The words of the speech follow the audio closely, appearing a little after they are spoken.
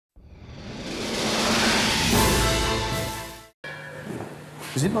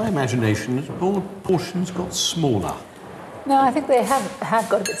Is it my imagination that all the portions got smaller? No, I think they have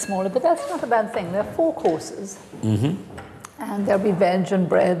got a bit smaller, but that's not a bad thing. There are 4 courses. And there'll be veg and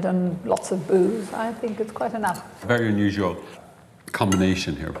bread and lots of booze. I think it's quite enough. Very unusual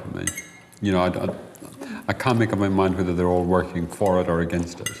combination here for me. You know, I can't make up my mind whether they're all working for it or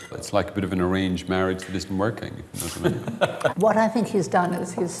against it. It's like a bit of an arranged marriage that isn't working, if you know what I mean. What I think he's done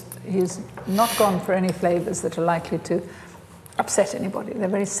is he's not gone for any flavours that are likely to upset anybody. They're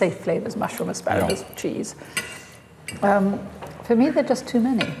very safe flavours, mushroom, asparagus, cheese. For me, they're just too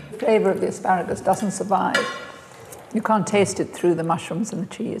many. The flavour of the asparagus doesn't survive. You can't taste it through the mushrooms and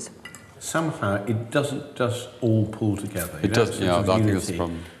the cheese. Somehow, it doesn't just all pull together. It does, yeah, I think it's the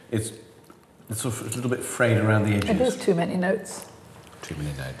problem. It's sort of a little bit frayed around the edges. It is too many notes. Too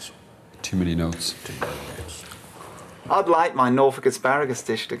many notes. Too many notes. Too many notes. I'd like my Norfolk asparagus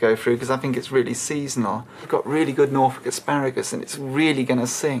dish to go through because I think it's really seasonal. We've got really good Norfolk asparagus and it's really going to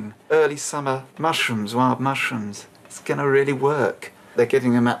sing. Early summer mushrooms, wild mushrooms. It's going to really work. They're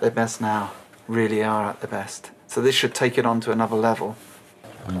getting them at their best now. Really are at their best. So this should take it on to another level.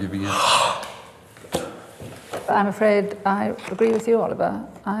 I'm giving it. I'm afraid I agree with you, Oliver.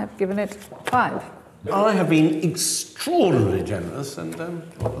 I've given it 5. I have been extraordinarily generous and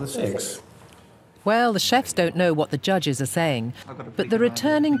what with a 6. Well, the chefs don't know what the judges are saying, but the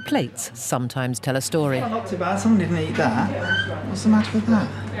returning plates sometimes tell a story. Oh, not too bad. Someone didn't eat that. What's the matter with that?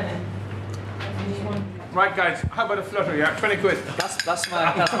 Right, guys, how about a flutter, yeah? 20 quid. That's my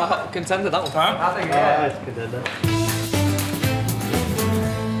hot contender, that one. Huh? I think, yeah. It's contender.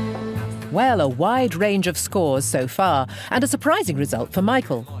 Well, a wide range of scores so far, and a surprising result for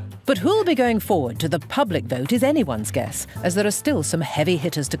Michael. But who'll be going forward to the public vote is anyone's guess, as there are still some heavy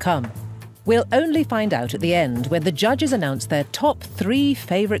hitters to come. We'll only find out at the end when the judges announce their top 3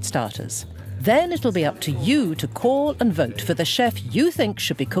 favourite starters. Then it'll be up to you to call and vote for the chef you think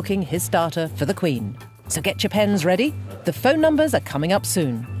should be cooking his starter for the Queen. So get your pens ready. The phone numbers are coming up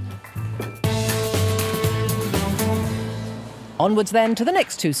soon. Onwards then to the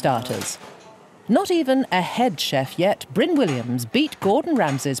next 2 starters. Not even a head chef yet, Bryn Williams beat Gordon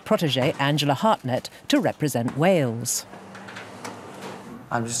Ramsay's protégé Angela Hartnett to represent Wales.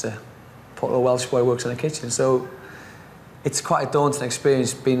 I'm just a poor little Welsh boy who works in the kitchen, so it's quite a daunting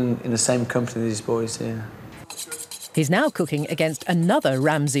experience being in the same company as these boys here. He's now cooking against another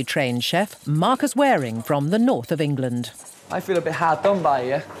Ramsay-trained chef, Marcus Waring from the north of England. I feel a bit hard done by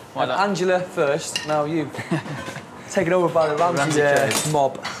you. Why not? Angela first, now you. Taken over by the Ramsay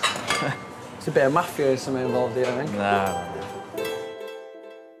mob. It's a bit of mafia or something involved here, I think. Nah.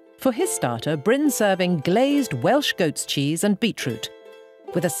 For his starter, Bryn's serving glazed Welsh goat's cheese and beetroot,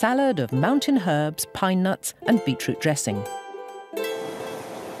 with a salad of mountain herbs, pine nuts and beetroot dressing.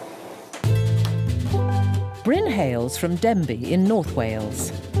 Bryn hails from Denbigh in North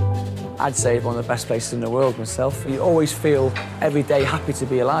Wales. I'd say it's one of the best places in the world myself. You always feel every day happy to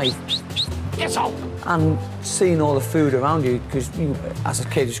be alive. Yes, all. And seeing all the food around you, because you, as a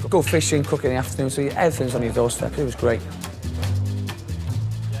kid, just go fishing, cook in the afternoon, so everything's on your doorstep. It was great.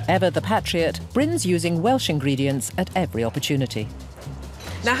 Ever the patriot, Bryn's using Welsh ingredients at every opportunity.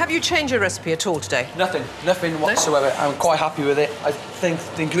 Now, have you changed your recipe at all today? Nothing whatsoever. I'm quite happy with it. I think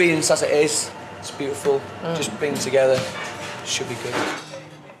the ingredients as it is, it's beautiful. Just being together, should be good.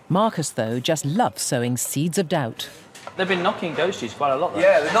 Marcus, though, just loves sowing seeds of doubt. They've been knocking goat cheese quite a lot, though.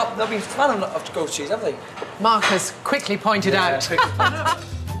 Yeah, they've been fan of goat cheese, haven't they? Marcus quickly pointed out.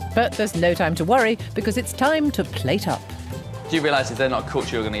 But there's no time to worry, because it's time to plate up. Do you realise if they're not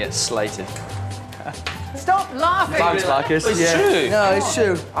cooked, you're going to get slated? Stop laughing! Thanks, Marcus. It's true. No, it's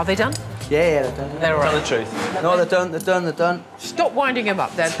true. Are they done? Yeah, they're done. They're all Tell right. the truth. No, they're done. Stop winding him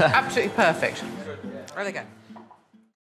up, then. Absolutely perfect. Where are they going?